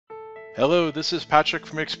Hello, this is Patrick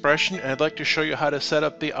from XPression, and I'd like to show you how to set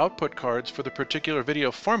up the output cards for the particular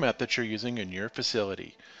video format that you're using in your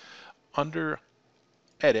facility. Under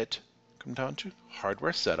Edit, come down to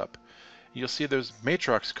Hardware Setup. You'll see there's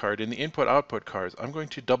Matrox card in the input-output cards. I'm going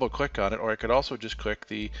to double click on it, or I could also just click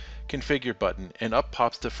the Configure button, and up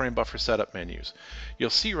pops the frame buffer setup menus. You'll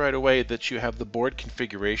see right away that you have the board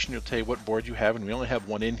configuration. It'll tell you what board you have, and we only have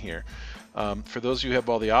one in here. For those of you who have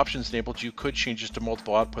all the options enabled, you could change this to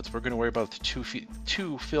multiple outputs. We're going to worry about the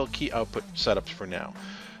two fill key output setups for now.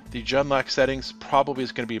 The Genlock settings probably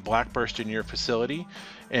is going to be black burst in your facility,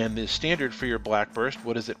 and the standard for your black burst,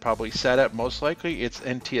 what is it probably set at? Most likely it's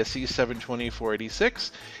NTSC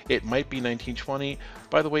 720/486. It might be 1920.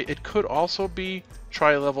 By the way, it could also be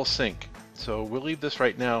tri-level sync. So we'll leave this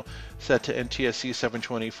right now set to NTSC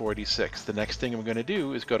 720/486. The next thing I'm going to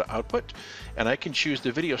do is go to Output, and I can choose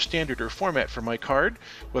the video standard or format for my card,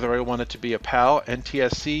 whether I want it to be a PAL,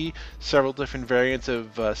 NTSC, several different variants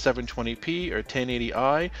of 720p or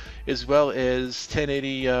 1080i, as well as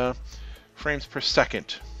 1080 frames per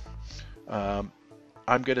second.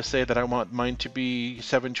 I'm going to say that I want mine to be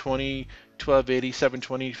 720, 1280,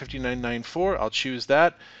 720, 5994. I'll choose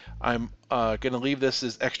that. I'm going to leave this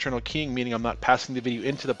as external keying, meaning I'm not passing the video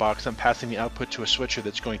into the box. I'm passing the output to a switcher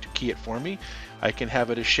that's going to key it for me. I can have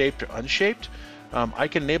it as shaped or unshaped. I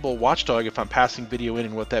can enable Watchdog if I'm passing video in,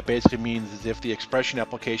 and what that basically means is if the XPression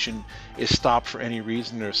application is stopped for any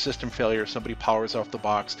reason, or system failure, or somebody powers off the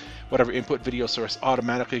box, whatever input video source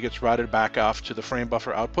automatically gets routed back off to the frame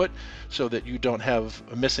buffer output, so that you don't have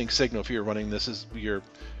a missing signal if you're running this as your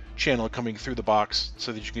channel coming through the box,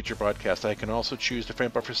 so that you can get your broadcast. I can also choose the frame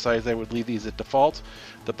buffer size. I would leave these at default.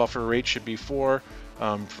 The buffer rate should be 4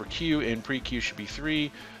 for Q, and pre-Q should be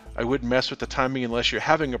 3. I wouldn't mess with the timing unless you're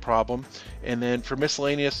having a problem. And then for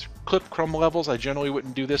miscellaneous clip chroma levels, I generally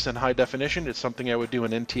wouldn't do this in high definition. It's something I would do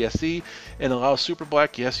in NTSC. And allow super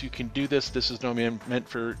black, yes, you can do this. This is normally meant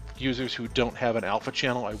for users who don't have an alpha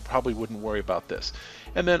channel. I probably wouldn't worry about this.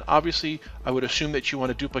 And then obviously I would assume that you want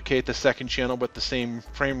to duplicate the second channel with the same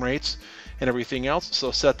frame rates and everything else,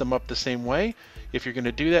 so set them up the same way if you're going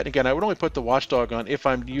to do that. Again, I would only put the Watchdog on if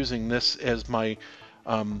I'm using this as my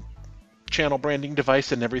channel branding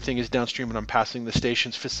device and everything is downstream and I'm passing the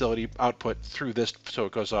station's facility output through this so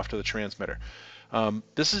it goes off to the transmitter.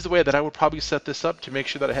 This is the way that I would probably set this up to make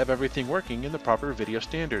sure that I have everything working in the proper video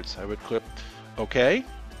standards. I would click OK,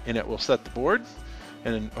 and it will set the board,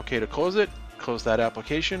 and then OK to close it, close that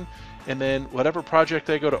application, and then whatever project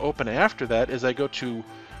I go to open after that is I go to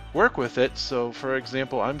work with it. So for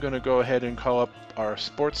example, I'm going to go ahead and call up our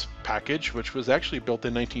sports package, which was actually built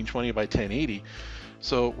in 1920 by 1080.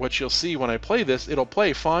 So what you'll see when I play this, it'll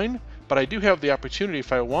play fine, but I do have the opportunity,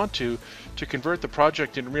 if I want to convert the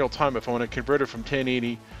project in real time. If I want to convert it from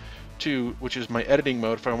 1080 to, which is my editing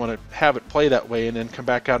mode, if I want to have it play that way and then come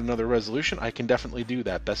back out another resolution, I can definitely do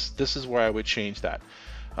that. This is where I would change that.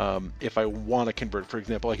 If I want to convert, for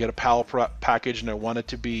example, I get a PAL package and I want it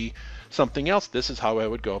to be something else, this is how I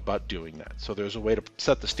would go about doing that. So there's a way to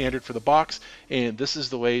set the standard for the box, and this is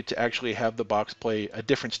the way to actually have the box play a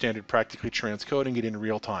different standard, practically transcoding it in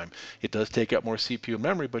real time. It does take up more CPU and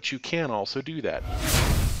memory, but you can also do that.